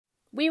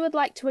We would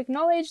like to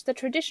acknowledge the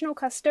traditional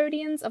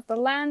custodians of the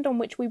land on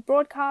which we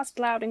broadcast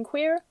Loud and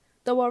Queer,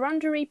 the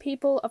Wurundjeri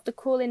people of the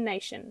Kulin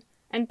Nation,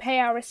 and pay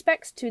our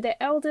respects to their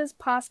elders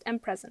past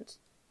and present.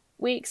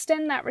 We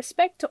extend that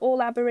respect to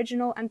all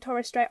Aboriginal and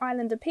Torres Strait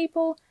Islander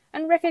people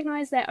and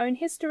recognise their own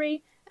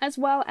history, as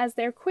well as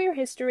their queer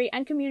history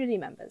and community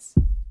members.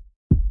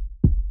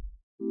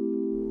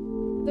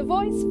 The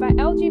voice for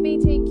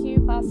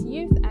LGBTQ+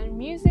 youth and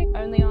music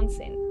only on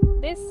SYN.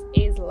 This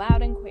is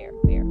Loud and Queer.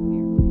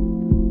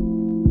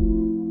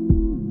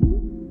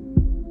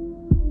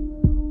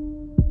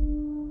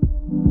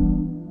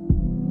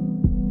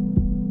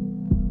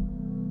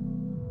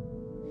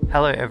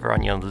 Hello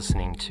everyone, you're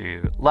listening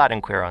to Loud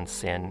and Queer on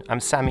SYN.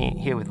 I'm Sammy,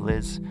 here with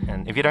Liz,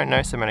 and if you don't know,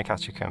 Simona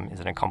Castricum is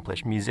an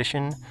accomplished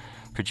musician,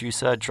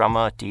 producer,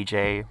 drummer,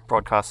 DJ,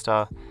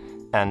 broadcaster,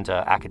 and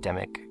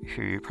academic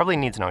who probably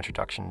needs no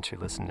introduction to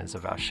listeners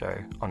of our show,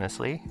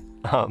 honestly.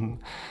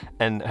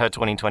 And her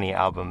 2020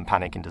 album,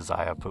 Panic and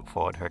Desire, put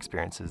forward her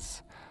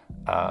experiences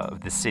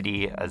of the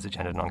city as a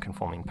gender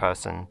non-conforming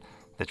person,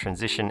 the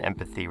transition,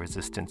 empathy,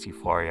 resistance,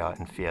 euphoria,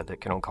 and fear that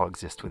can all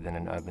coexist within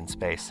an urban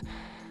space.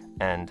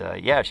 And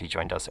she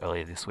joined us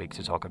earlier this week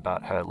to talk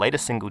about her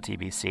latest single,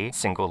 TBC,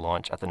 single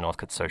launch at the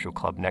Northcote Social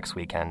Club next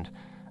weekend,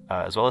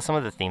 as well as some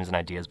of the themes and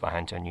ideas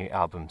behind her new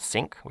album,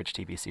 Sync, which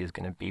TBC is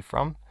going to be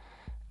from,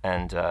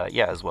 and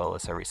as well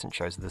as her recent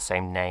shows of the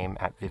same name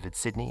at Vivid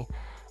Sydney.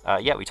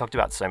 We talked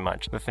about so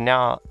much. But for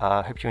now,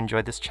 I hope you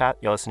enjoyed this chat.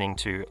 You're listening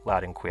to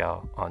Loud and Queer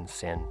on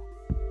SYN.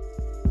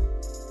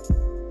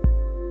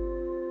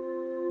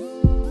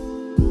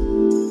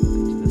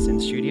 To the SYN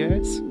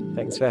Studios.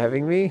 Thanks for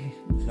having me.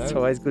 It's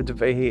always good to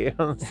be here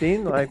on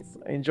SYN. I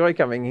enjoy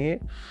coming here.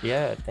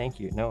 Yeah, thank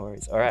you. No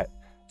worries. All right.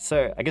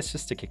 So I guess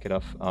just to kick it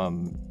off,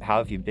 how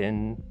have you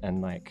been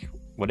and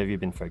what have you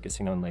been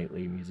focusing on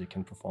lately, music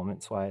and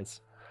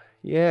performance-wise?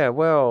 Yeah,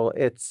 well,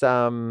 it's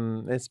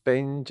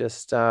been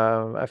just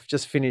I've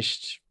just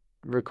finished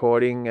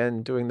recording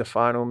and doing the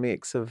final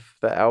mix of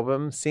the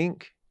album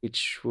Sync,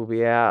 which will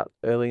be out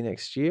early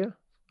next year,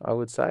 I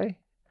would say.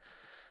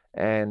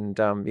 And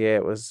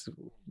it was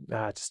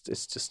it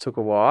just took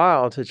a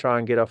while to try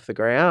and get off the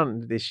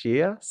ground this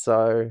year.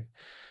 So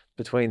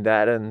between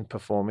that and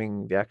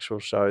performing the actual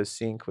show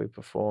Sync, we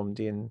performed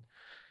in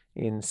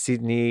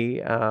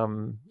Sydney,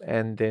 and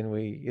then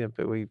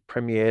we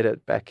premiered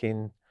it back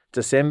in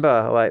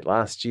December late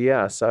last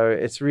year. So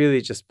it's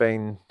really just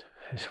been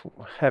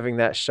having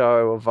that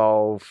show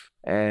evolve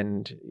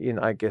and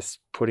I guess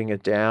putting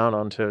it down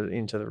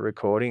into the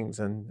recordings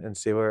and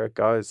see where it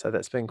goes. So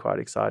that's been quite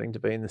exciting to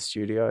be in the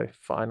studio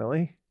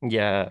finally.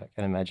 Yeah, I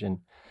can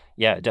imagine.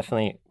 Yeah,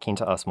 definitely keen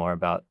to ask more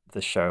about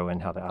the show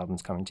and how the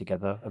album's coming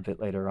together a bit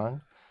later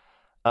on.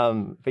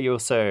 But you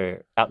also,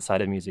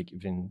 outside of music,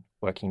 you've been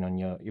working on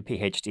your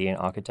PhD in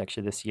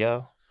architecture this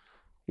year.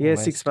 Yeah,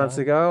 6 months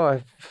ago,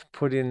 I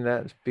put in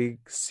that big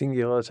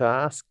singular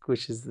task,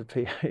 which is the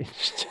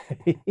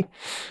PhD,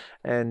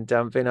 and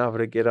been able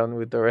to get on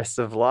with the rest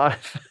of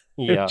life.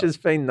 Yeah. It's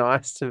just been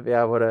nice to be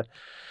able to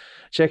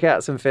check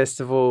out some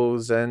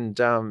festivals and,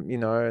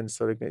 and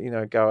sort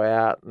of, go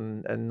out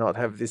and not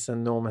have this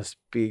enormous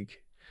big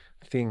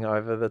thing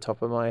over the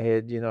top of my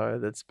head,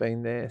 that's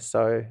been there.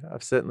 So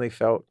I've certainly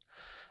felt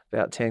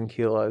about 10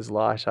 kilos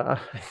lighter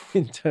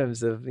in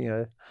terms of,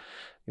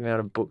 the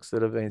amount of books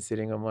that have been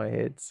sitting on my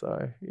head.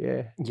 So,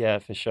 yeah. Yeah,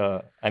 for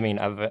sure. I mean,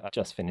 I've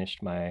just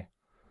finished my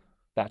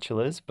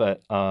bachelor's,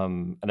 but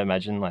I'd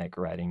imagine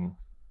writing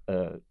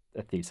a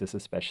thesis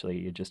especially,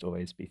 you'd just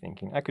always be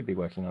thinking, I could be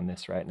working on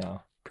this right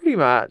now. Pretty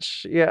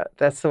much. Yeah,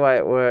 that's the way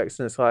it works.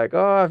 And it's like,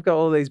 I've got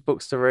all these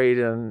books to read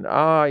and,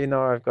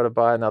 I've got to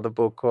buy another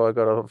book or I've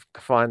got to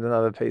find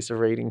another piece of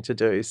reading to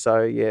do.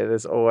 So, yeah,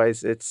 there's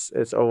always,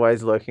 it's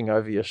always lurking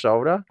over your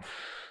shoulder.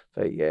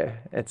 But yeah,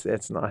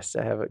 it's nice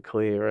to have it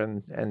clear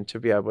and to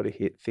be able to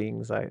hit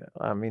things.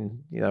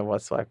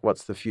 What's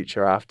the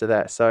future after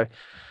that? So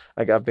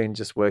I've been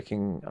just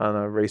working on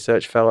a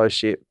research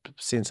fellowship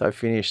since I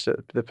finished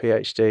the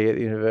PhD at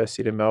the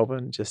University of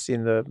Melbourne, just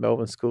in the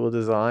Melbourne School of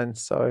Design.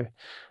 So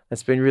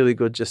it's been really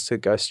good just to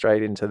go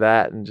straight into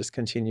that and just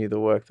continue the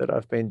work that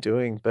I've been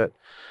doing, but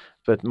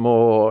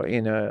more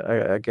in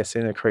a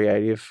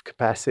creative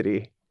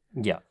capacity.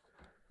 Yeah.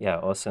 Yeah,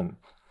 awesome.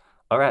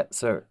 All right,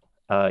 so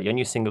your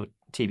new single,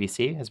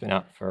 TBC, has been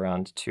out for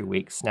around 2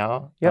 weeks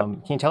now. Yep.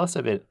 Can you tell us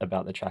a bit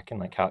about the track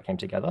and how it came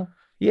together?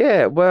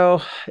 Yeah,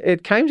 well,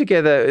 it came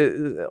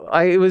together.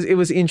 It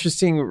was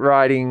interesting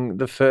writing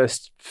the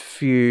first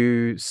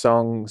few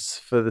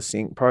songs for the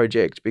Sync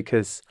project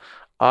because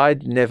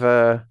I'd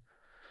never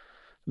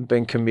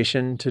been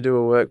commissioned to do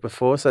a work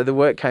before. So the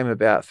work came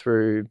about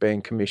through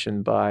being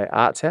commissioned by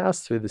Arts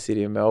House through the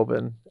City of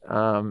Melbourne,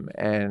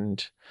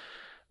 and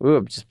we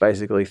were just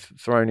basically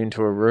thrown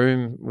into a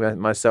room with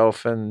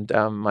myself and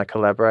my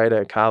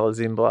collaborator, Carla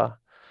Zimbler.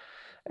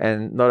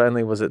 And not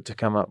only was it to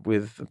come up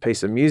with a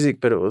piece of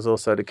music, but it was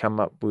also to come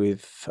up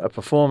with a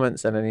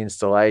performance and an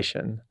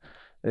installation,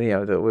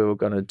 that we were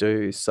going to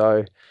do.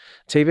 So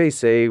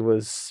TBC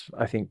was,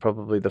 I think,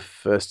 probably the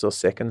first or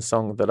second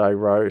song that I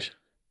wrote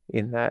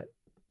in that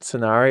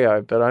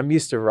scenario, but I'm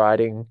used to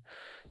writing,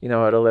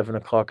 at 11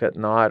 o'clock at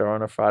night or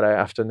on a Friday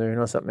afternoon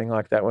or something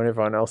like that when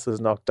everyone else is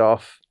knocked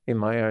off in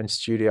my own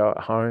studio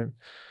at home.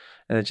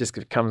 And it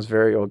just comes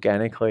very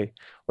organically.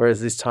 Whereas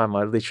this time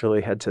I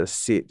literally had to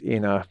sit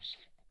in a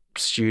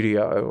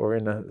studio or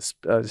in a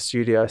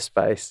studio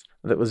space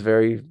that was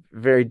very,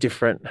 very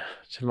different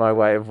to my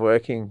way of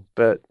working.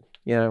 But,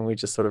 we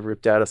just sort of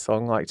ripped out a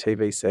song like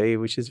TBC,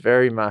 which is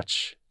very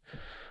much,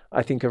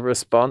 I think, a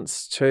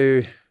response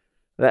to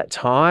that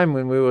time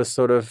when we were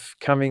sort of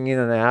coming in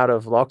and out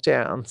of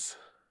lockdowns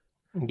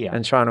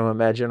and trying to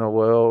imagine a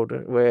world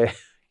where,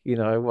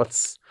 how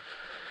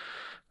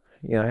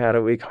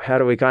do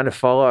we kind of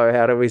follow?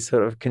 How do we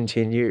sort of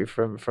continue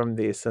from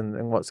this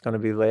and what's going to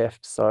be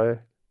left? So,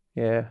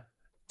 yeah,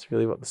 it's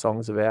really what the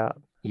song's about.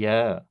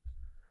 Yeah.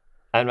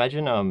 I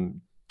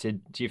imagine, do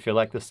you feel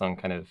like the song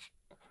kind of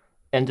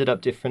ended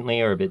up differently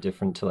or a bit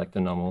different to like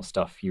the normal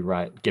stuff you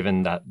write,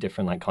 given that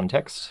different like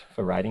context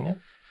for writing it?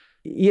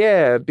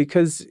 Yeah,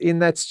 because in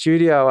that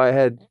studio, I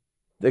had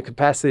the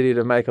capacity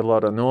to make a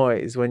lot of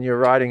noise. When you're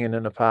writing in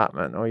an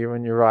apartment or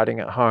when you're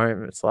writing at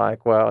home, it's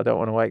like, well, I don't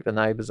want to wake the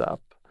neighbors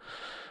up.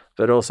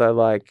 But also,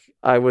 like,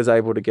 I was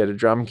able to get a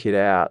drum kit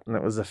out, and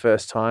it was the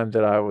first time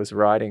that I was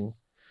writing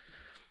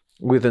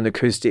with an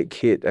acoustic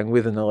kit and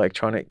with an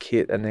electronic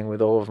kit, and then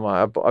with all of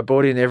I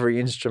bought in every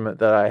instrument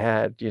that I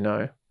had,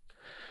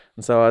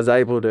 and so I was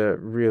able to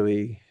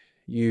really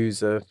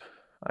use a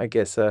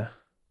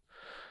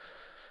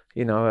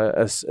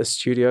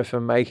studio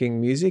for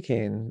making music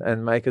in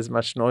and make as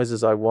much noise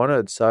as I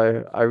wanted.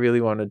 So I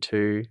really wanted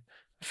to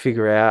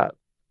figure out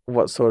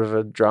what sort of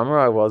a drummer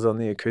I was on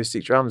the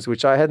acoustic drums,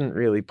 which I hadn't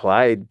really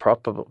played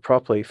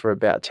properly for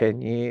about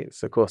 10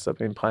 years. Of course, I've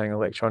been playing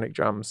electronic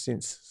drums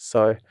since.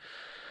 So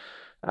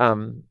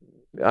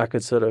I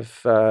could sort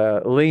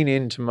of lean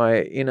into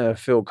my inner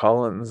Phil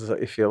Collins,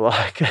 if you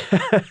like,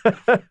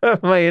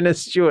 my inner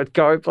Stuart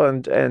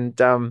Copeland, and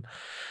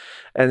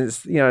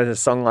it's, a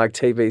song like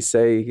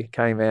TBC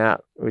came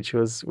out, which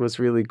was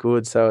really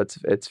good. So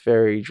it's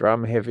very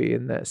drum heavy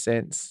in that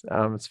sense.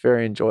 It's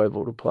very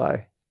enjoyable to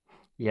play.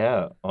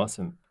 Yeah,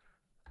 awesome.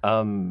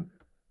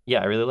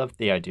 Yeah, I really love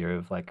the idea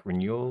of like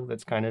renewal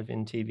that's kind of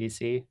in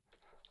TBC.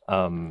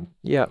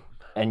 Yeah.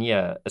 And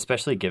yeah,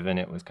 especially given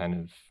it was kind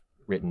of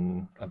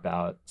written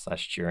about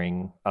 /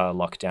 during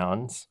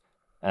lockdowns.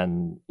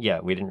 And yeah,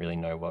 we didn't really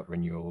know what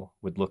renewal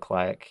would look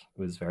like.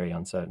 It was very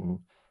uncertain.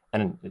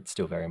 And it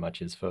still very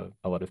much is for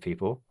a lot of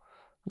people.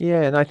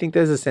 Yeah, and I think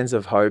there's a sense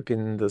of hope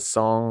in the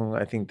song.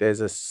 I think there's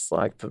the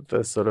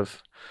sort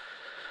of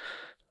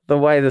the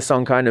way the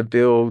song kind of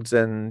builds,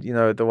 and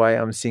the way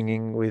I'm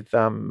singing with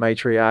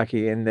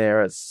matriarchy in there.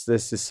 There's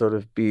this sort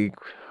of big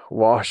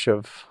wash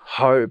of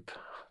hope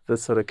that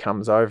sort of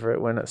comes over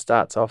it when it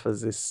starts off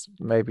as this.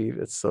 Maybe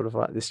it's sort of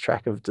like this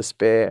track of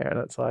despair, and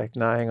it's like,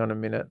 no, hang on a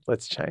minute,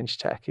 let's change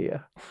tack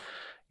here.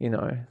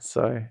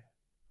 So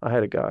I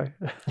had to go.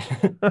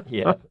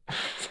 Yeah.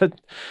 So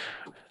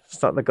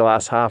it's not the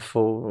glass half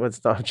full.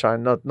 It's not, I'm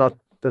trying not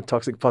the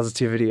toxic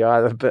positivity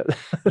either, but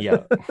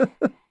yeah.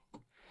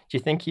 Do you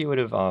think you would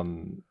have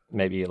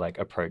maybe like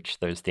approached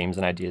those themes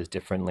and ideas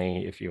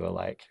differently if you were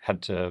like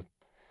hadn't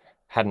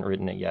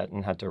written it yet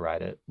and had to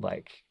write it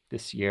like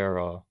this year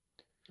or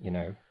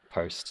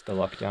post the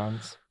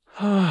lockdowns?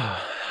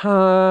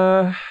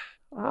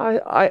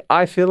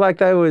 I feel like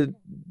they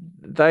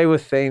were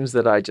themes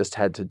that I just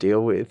had to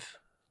deal with.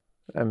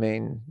 I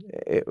mean,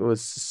 it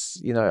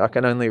was, I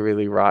can only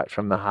really write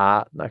from the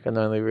heart. I can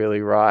only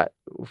really write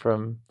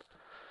from,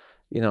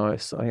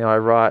 I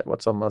write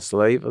what's on my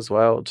sleeve as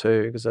well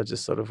too, because I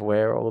just sort of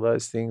wear all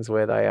those things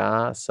where they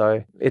are.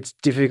 So it's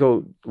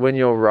difficult when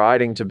you're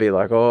writing to be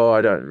like, oh,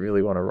 I don't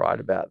really want to write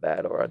about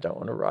that, or I don't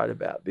want to write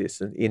about this.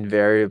 And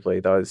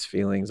invariably those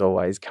feelings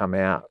always come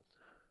out.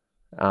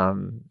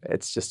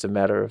 It's just a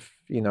matter of,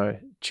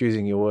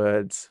 choosing your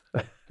words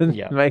and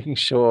making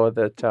sure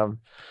that,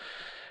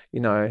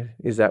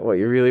 is that what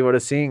you really want to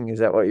sing? Is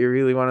that what you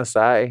really want to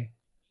say?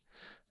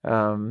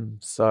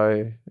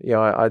 So,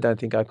 I don't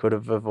think I could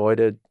have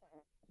avoided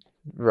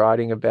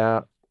writing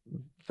about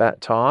that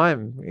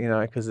time,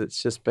 because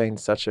it's just been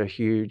such a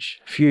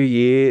huge few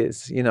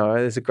years.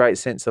 There's a great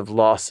sense of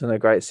loss and a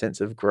great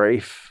sense of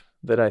grief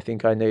that I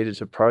think I needed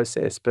to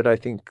process. But I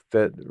think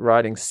that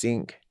writing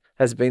Sync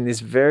has been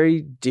this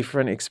very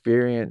different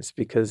experience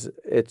because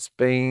it's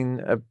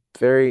been a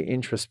very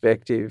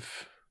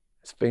introspective.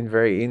 It's been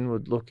very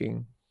inward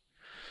looking,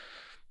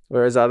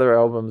 whereas other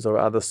albums or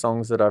other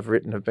songs that I've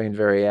written have been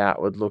very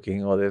outward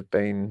looking, or they've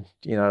been,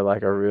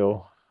 like a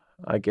real,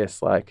 I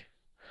guess, like,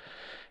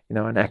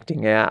 an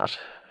acting out,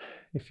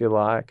 if you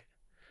like.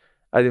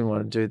 I didn't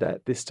want to do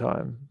that this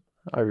time.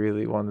 I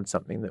really wanted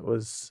something that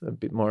was a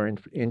bit more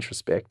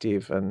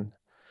introspective, and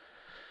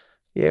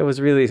it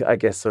was really, I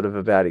guess, sort of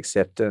about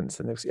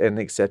acceptance and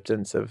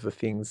acceptance of the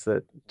things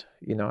that,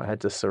 I had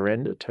to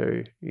surrender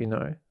to,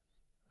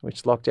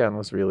 which lockdown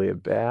was really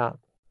about.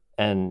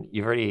 And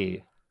you've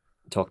already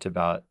talked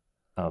about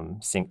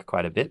Sync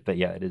quite a bit, but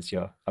yeah, it is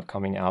your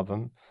upcoming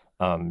album.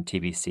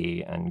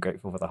 TBC and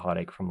Grateful for the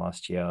Heartache from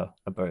last year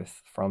are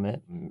both from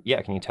it.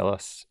 Yeah, can you tell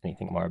us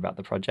anything more about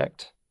the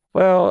project?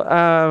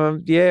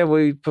 Well, yeah,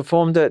 we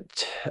performed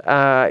it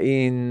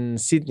in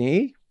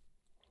Sydney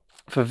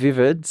for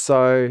Vivid.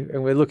 So,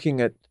 and we're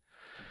looking at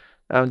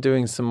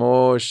doing some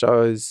more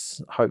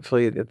shows,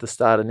 hopefully at the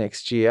start of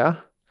next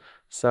year.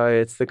 So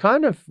it's the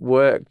kind of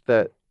work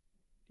that,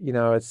 you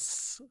know,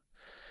 it's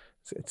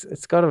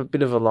got a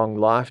bit of a long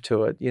life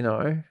to it, you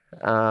know,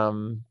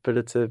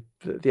 but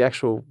the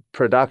actual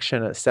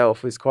production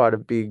itself is quite a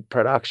big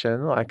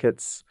production. Like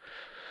it's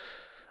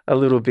a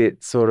little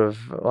bit sort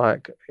of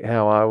like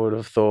how I would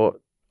have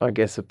thought, I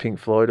guess, a Pink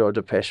Floyd or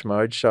Depeche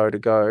Mode show to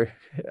go,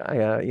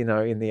 you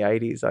know, in the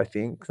 80s, I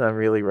think. So I'm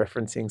really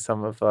referencing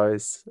some of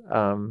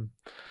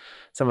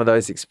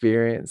those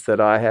experience that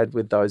I had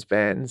with those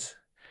bands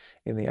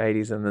in the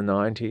 80s and the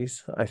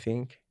 90s, I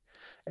think.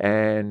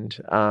 And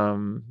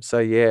so,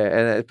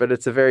 yeah, but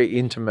it's a very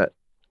intimate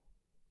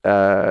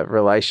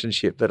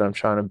relationship that I'm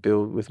trying to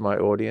build with my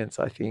audience,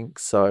 I think.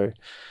 So,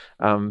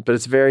 but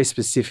it's very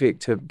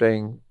specific to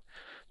being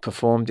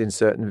performed in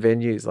certain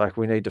venues. Like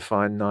we need to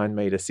find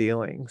 9-meter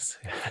ceilings,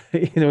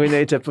 you know, we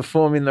need to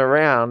perform in the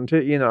round,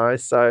 you know,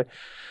 so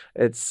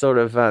it sort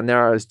of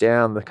narrows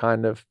down the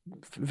kind of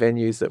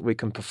venues that we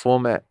can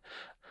perform at.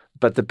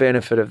 But the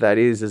benefit of that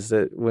is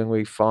that when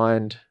we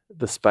find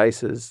the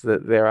spaces,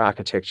 that they're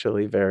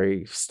architecturally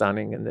very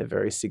stunning and they're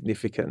very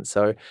significant.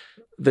 So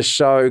the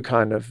show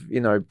kind of,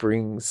 you know,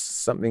 brings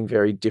something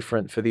very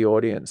different for the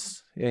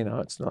audience. You know,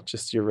 it's not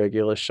just your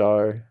regular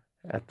show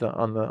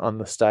on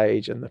the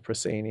stage and the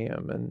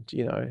proscenium, and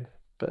you know,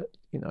 but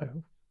you know,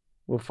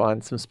 we'll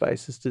find some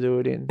spaces to do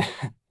it in.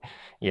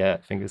 Yeah,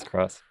 fingers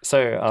crossed.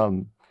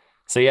 So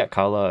yeah,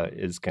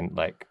 Carla's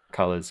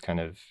kind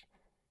of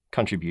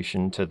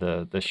contribution to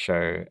the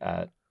show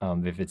at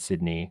Vivid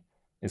Sydney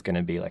is going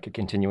to be like a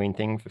continuing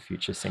thing for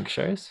future sync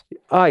shows.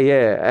 Oh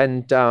yeah,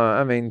 and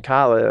I mean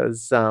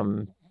Carla's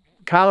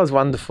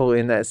wonderful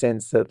in that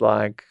sense that,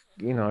 like,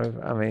 you know,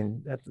 I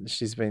mean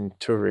she's been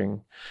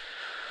touring.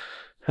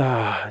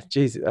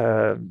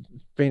 Been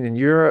in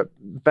Europe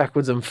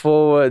backwards and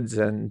forwards,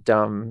 and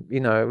you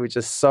know,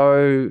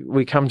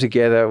 we come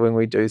together when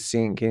we do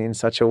sync in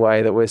such a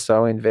way that we're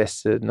so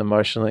invested and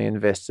emotionally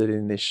invested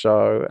in this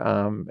show.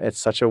 It's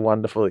such a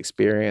wonderful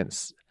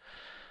experience,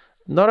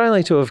 not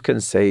only to have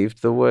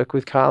conceived the work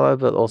with Carla,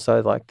 but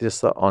also like just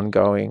the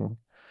ongoing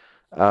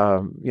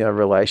you know,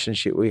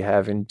 relationship we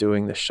have in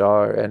doing the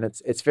show. And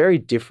it's very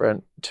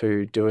different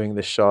to doing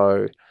the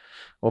show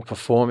or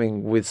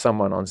performing with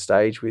someone on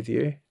stage with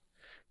you,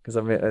 because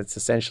I mean it's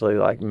essentially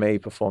like me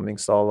performing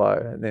solo,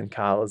 and then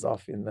Carla's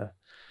off in the,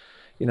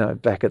 you know,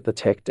 back at the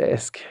tech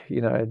desk, you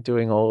know,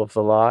 doing all of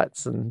the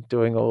lights and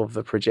doing all of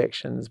the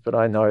projections. But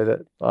I know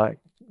that like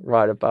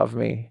right above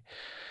me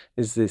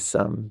is this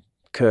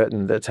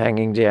curtain that's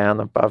hanging down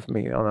above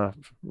me on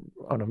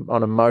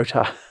a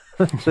motor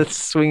that's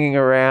swinging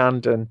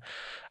around, and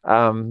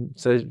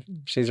so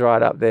she's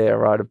right up there,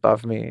 right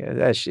above me,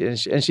 and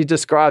she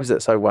describes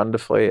it so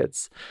wonderfully.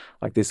 It's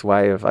like this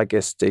way of, I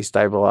guess,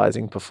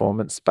 destabilizing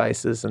performance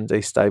spaces and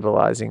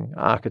destabilizing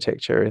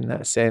architecture in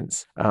that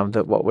sense.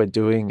 That what we're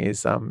doing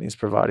is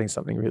providing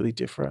something really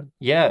different.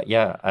 Yeah.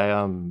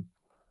 I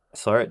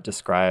saw it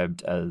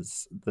described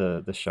as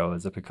the show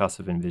as a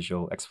percussive and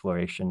visual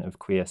exploration of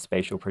queer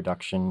spatial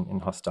production in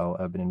hostile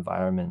urban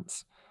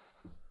environments.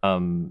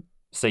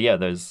 So yeah,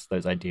 those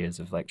ideas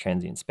of like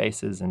transient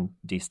spaces and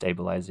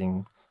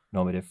destabilizing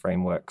normative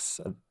frameworks,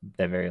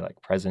 they're very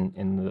like present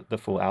in the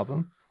full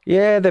album.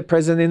 Yeah, they're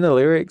present in the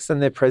lyrics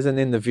and they're present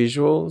in the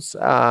visuals.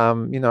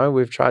 You know,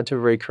 we've tried to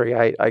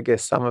recreate, I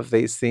guess, some of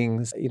these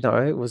things. You know,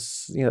 it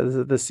was, you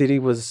know, the city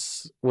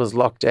was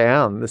locked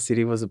down. The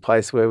city was a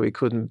place where we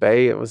couldn't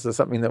be. It was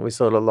something that we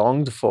sort of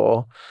longed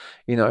for,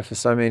 you know, for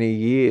so many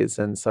years.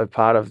 And so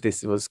part of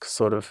this was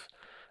sort of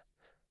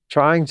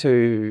trying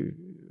to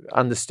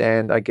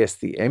understand, I guess,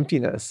 the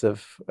emptiness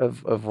of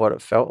what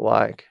it felt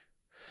like,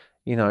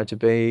 you know, to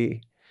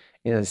be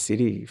in a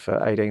city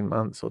for 18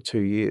 months or 2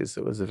 years.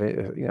 It was,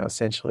 you know,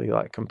 essentially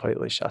like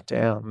completely shut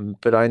down.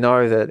 But I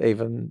know that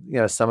even, you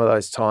know, some of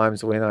those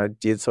times when I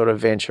did sort of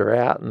venture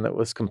out and it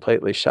was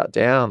completely shut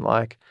down,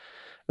 like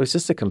it was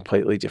just a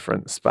completely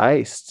different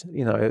space.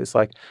 You know, it was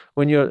like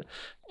when you're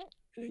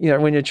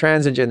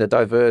trans and gender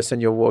diverse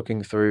and you're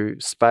walking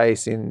through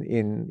space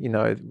in you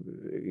know,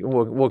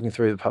 walking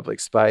through the public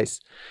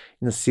space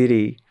in the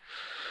city,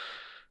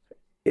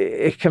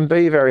 it can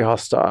be very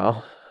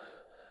hostile.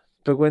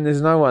 But when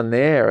there's no one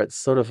there, it's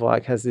sort of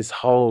like has this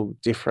whole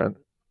different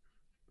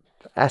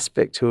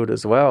aspect to it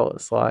as well.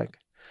 It's like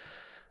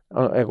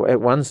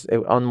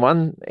on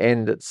one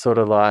end, it's sort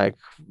of like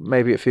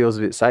maybe it feels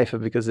a bit safer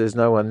because there's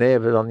no one there,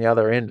 but on the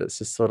other end, it's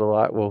just sort of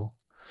like, well,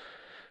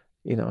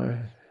 you know,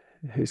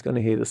 who's going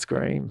to hear the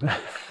scream?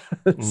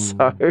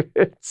 So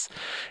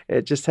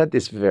it just had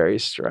this very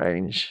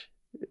strange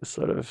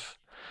sort of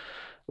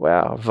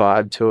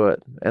vibe to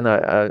it, and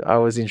I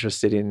was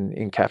interested in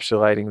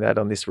encapsulating that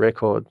on this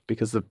record,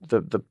 because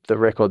the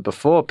record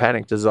before,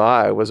 Panic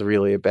Desire, was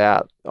really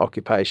about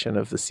occupation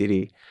of the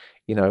city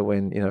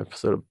when,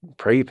 sort of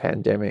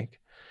pre-pandemic,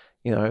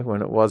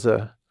 when it was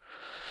a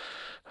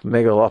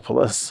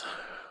megalopolis.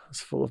 It's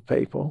full of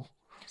people.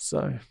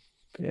 So,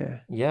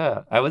 yeah.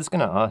 Yeah, I was going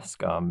to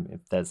ask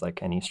if there's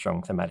like any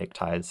strong thematic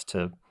ties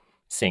to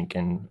Sync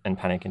and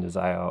Panic and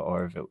Desire,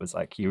 or if it was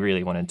like you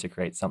really wanted to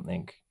create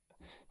something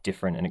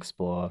different and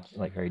explore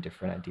like very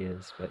different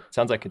ideas. But it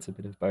sounds like it's a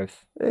bit of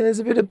both. There's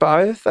a bit of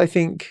both. I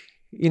think,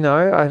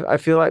 I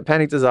feel like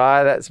Panic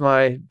Desire, that's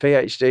my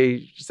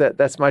PhD,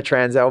 that's my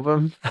trans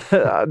album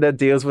that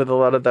deals with a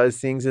lot of those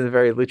things in a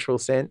very literal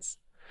sense.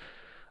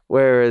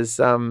 Whereas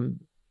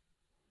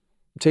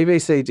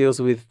TBC deals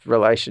with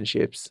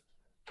relationships,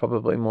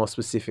 probably more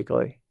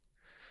specifically.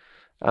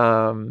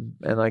 And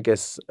I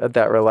guess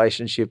that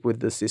relationship with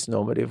the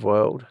cisnormative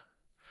world.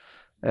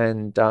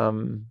 And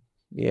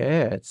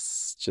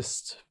it's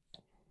just,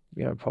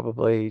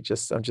 probably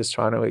I'm just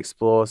trying to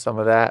explore some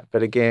of that.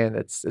 But again,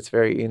 it's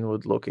very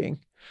inward looking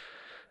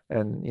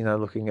and,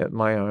 looking at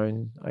my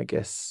own, I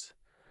guess,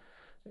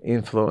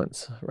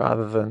 influence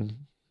rather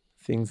than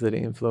things that are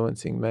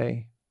influencing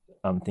me.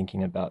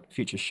 Thinking about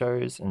future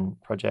shows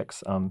and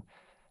projects.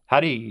 How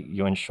do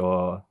you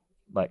ensure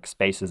like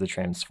spaces are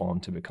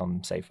transformed to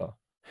become safer?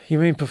 You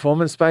mean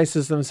performance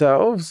spaces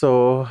themselves,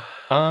 or?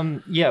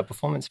 Yeah,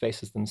 performance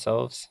spaces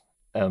themselves.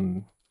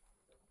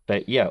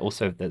 But yeah,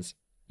 also if there's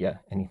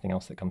anything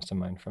else that comes to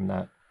mind from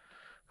that.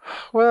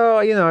 Well,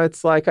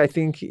 it's like I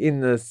think in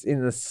this,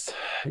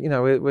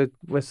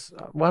 with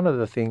one of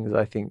the things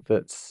I think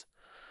that's,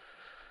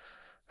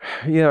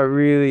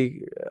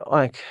 really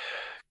like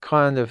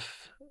kind of,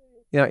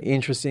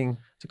 interesting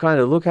to kind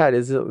of look at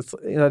is,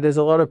 there's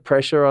a lot of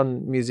pressure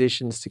on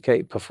musicians to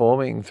keep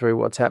performing through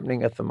what's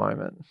happening at the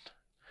moment,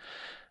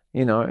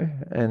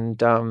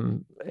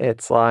 and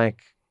it's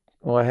like,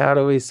 well, how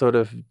do we sort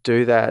of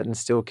do that and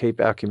still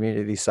keep our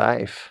community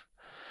safe?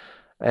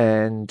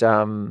 And,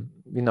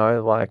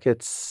 like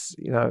it's,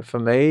 for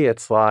me,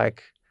 it's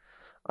like,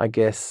 I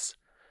guess,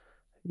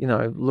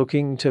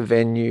 looking to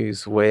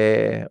venues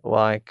where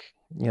like,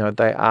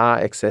 they are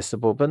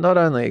accessible, but not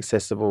only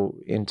accessible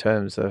in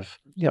terms of,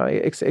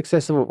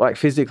 accessible, like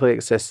physically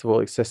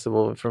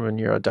accessible from a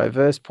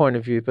neurodiverse point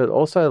of view, but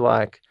also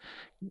like,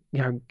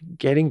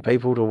 getting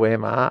people to wear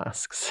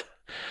masks,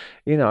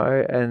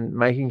 and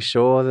making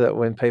sure that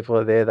when people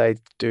are there, they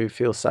do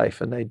feel safe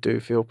and they do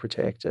feel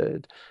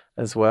protected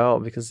as well,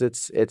 because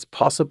it's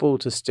possible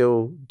to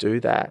still do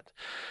that.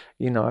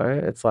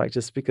 It's like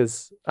just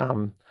because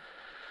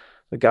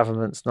the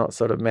government's not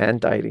sort of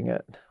mandating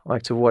it,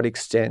 like to what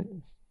extent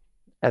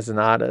as an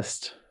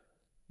artist,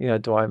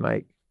 do I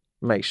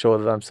make sure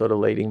that I'm sort of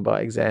leading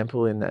by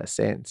example in that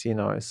sense,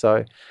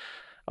 So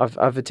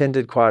I've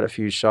attended quite a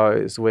few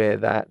shows where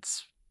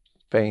that's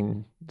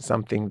been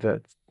something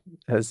that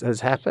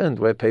has happened,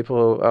 where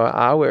people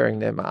are wearing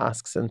their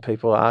masks and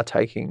people are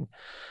taking,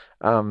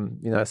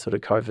 sort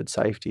of COVID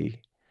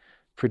safety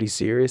pretty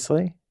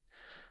seriously.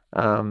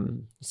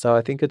 So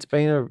I think it's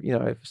been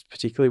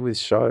particularly with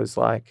shows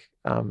like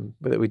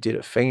that we did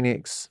at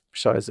Phoenix,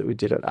 shows that we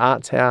did at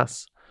Arts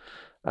House.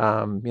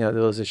 There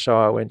was a show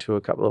I went to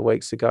a couple of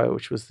weeks ago,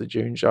 which was the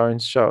June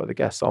Jones show at the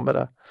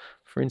Gasometer,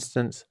 for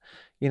instance,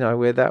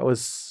 where that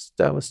was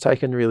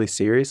taken really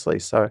seriously.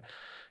 So,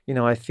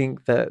 I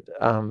think that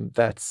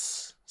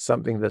that's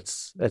something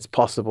that's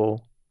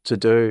possible to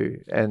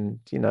do. And,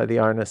 the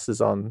onus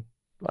is on,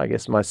 I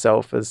guess,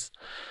 myself as,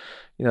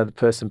 the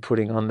person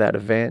putting on that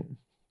event,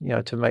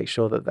 to make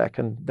sure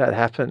that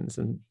happens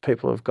and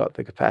people have got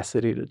the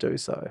capacity to do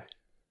so.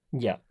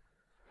 Yeah.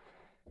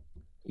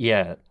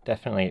 Yeah,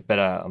 definitely.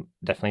 But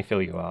definitely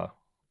feel you are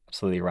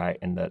absolutely right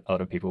in that a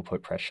lot of people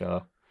put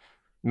pressure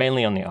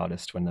mainly on the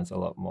artist when there's a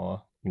lot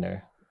more,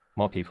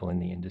 more people in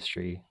the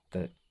industry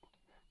that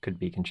could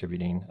be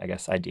contributing, I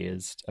guess,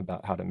 ideas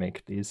about how to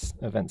make these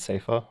events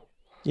safer.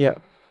 Yeah.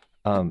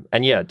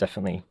 And yeah,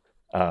 definitely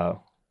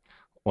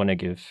want to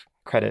give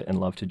credit and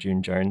love to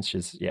June Jones.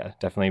 She's,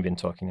 definitely been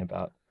talking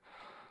about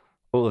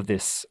all of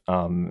this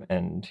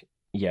and,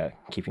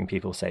 keeping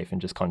people safe and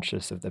just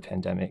conscious of the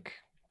pandemic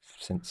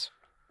since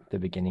the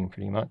beginning,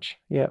 pretty much.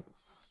 Yeah.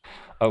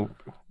 Oh,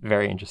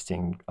 very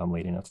interesting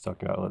leading up to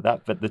talking about all of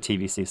that. But the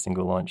TBC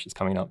single launch is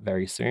coming up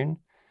very soon,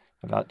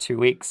 about 2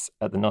 weeks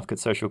at the Northcote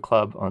Social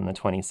Club on the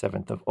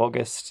 27th of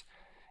August.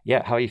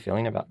 Yeah, how are you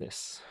feeling about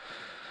this?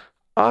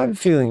 I'm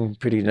feeling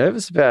pretty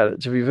nervous about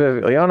it, to be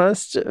perfectly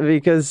honest,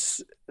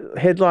 because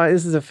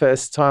this is the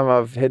first time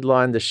I've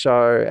headlined a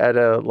show at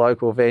a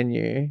local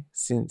venue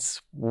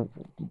since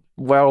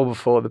well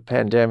before the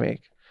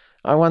pandemic.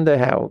 I wonder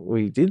how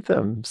we did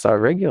them so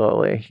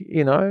regularly,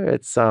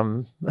 it's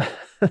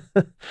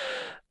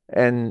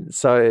and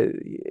so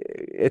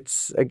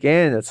it's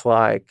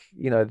like,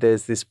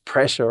 there's this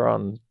pressure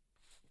on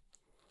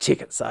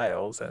ticket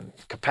sales and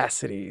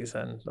capacities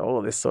and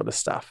all this sort of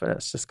stuff. And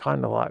it's just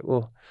kind of like,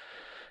 well,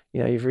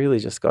 you've really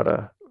just got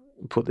to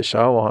put the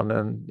show on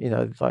and,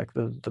 like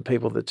the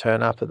people that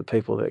turn up are the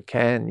people that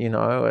can,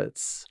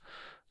 it's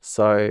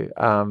So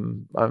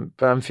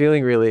I'm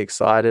feeling really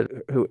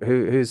excited.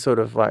 Who sort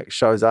of like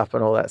shows up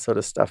and all that sort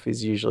of stuff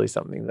is usually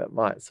something that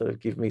might sort of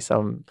give me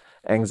some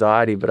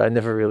anxiety, but I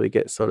never really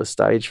get sort of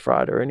stage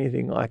fright or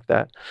anything like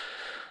that.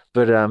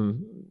 But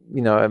I'm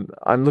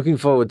looking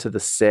forward to the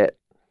set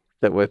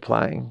that we're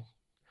playing.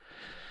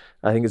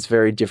 I think it's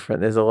very different.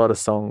 There's a lot of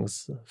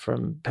songs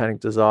from Panic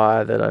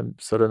Desire that I'm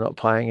sort of not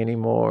playing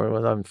anymore,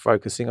 and I'm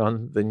focusing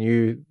on the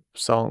new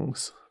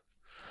songs.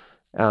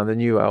 The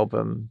new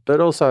album, but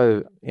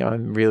also,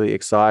 I'm really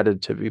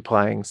excited to be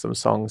playing some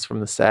songs from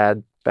the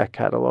Sad back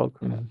catalogue.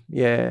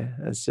 Yeah,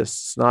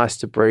 it's nice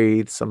to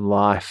breathe some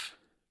life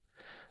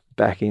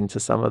back into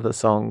some of the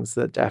songs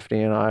that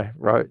Daphne and I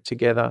wrote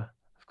together.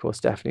 Of course,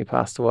 Daphne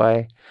passed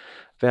away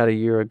about a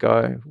year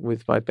ago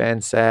with my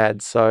band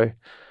Sad. So,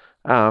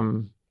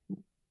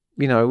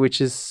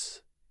 which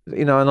is,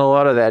 and a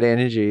lot of that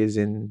energy is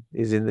in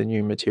the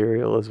new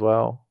material as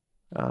well.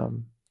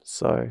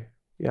 So,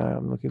 yeah,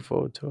 I'm looking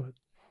forward to it.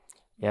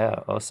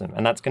 Yeah, awesome.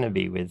 And that's going to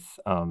be with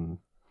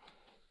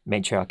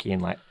Matriarchy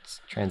and Light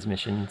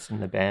Transmissions in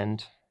the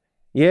band.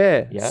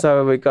 Yeah.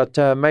 So we've got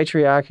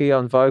Matriarchy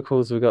on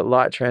vocals, we've got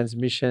Light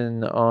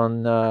Transmission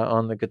on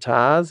the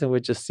guitars, and we're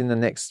just in the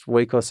next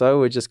week or so,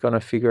 we're just going to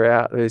figure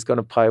out who's going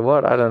to play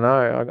what. I don't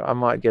know. I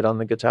might get on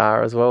the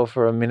guitar as well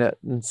for a minute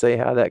and see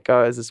how that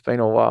goes. It's been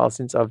a while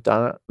since I've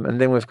done it.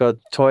 And then we've got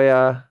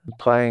Toya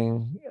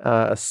playing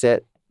a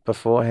set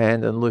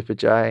beforehand and Lupa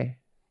J.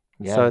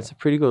 Yeah. So it's a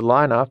pretty good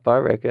lineup, I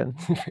reckon.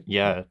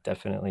 Yeah,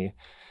 definitely.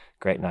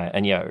 Great night.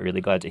 And yeah, really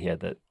glad to hear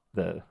that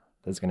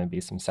there's going to be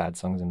some sad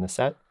songs in the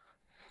set.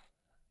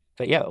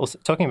 But yeah, also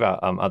talking about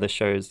other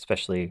shows,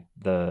 especially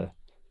the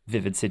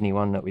Vivid Sydney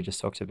one that we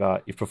just talked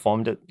about, you've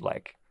performed at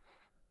like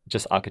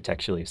just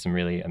architecturally some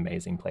really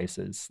amazing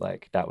places.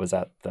 Like that was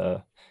at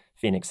the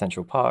Phoenix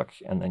Central Park,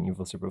 and then you've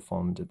also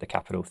performed at the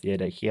Capitol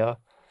Theatre here.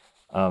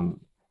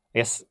 I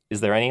guess,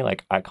 is there any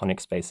like iconic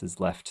spaces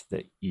left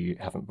that you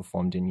haven't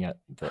performed in yet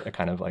that are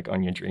kind of like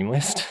on your dream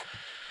list?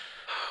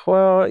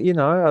 Well,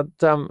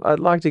 I'd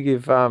like to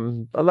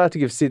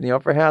give Sydney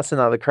Opera House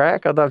another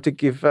crack. I'd love to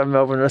give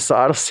Melbourne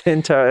Recital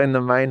Centre in the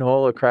main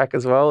hall a crack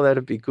as well.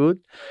 That'd be good.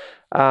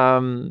 I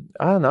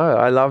don't know.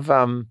 I love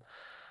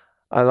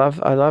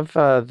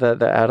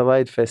the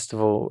Adelaide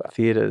Festival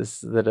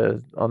theatres that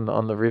are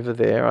on the river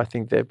there. I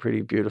think they're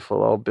pretty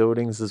beautiful old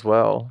buildings as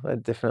well.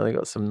 They've definitely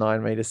got some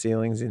 9-metre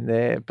ceilings in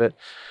there. But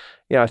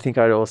yeah, I think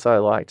I'd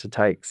also like to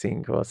take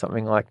Sync or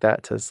something like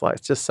that to like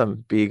just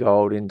some big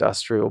old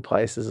industrial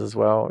places as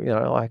well.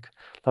 Like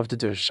love to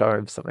do a show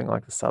of something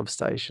like the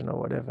Substation or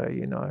whatever.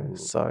 Ooh.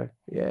 So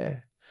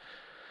yeah,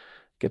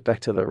 get back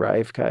to the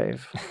rave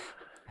cave.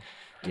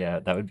 Yeah,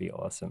 that would be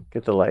awesome.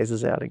 Get the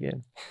lasers out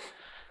again.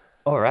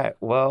 All right.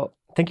 Well,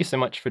 thank you so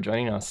much for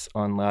joining us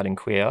on Loud and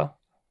Queer.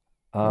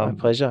 My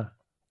pleasure.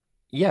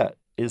 Yeah.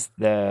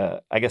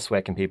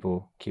 Where can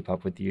people keep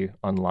up with you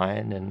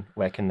online, and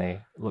where can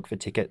they look for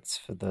tickets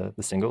for the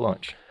single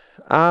launch?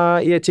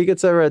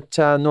 Tickets are at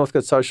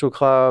Northcote Social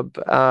Club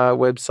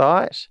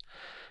website.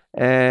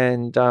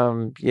 And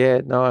I'm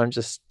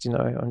just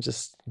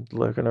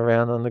lurking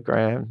around on the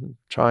gram,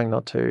 trying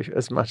not to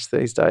as much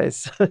these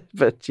days.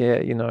 But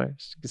yeah,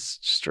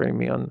 just stream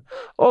me on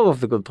all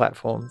of the good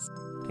platforms.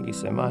 Thank you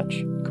so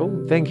much.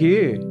 Cool. Thank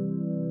you.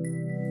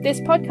 This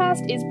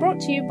podcast is brought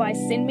to you by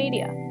SYN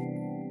Media.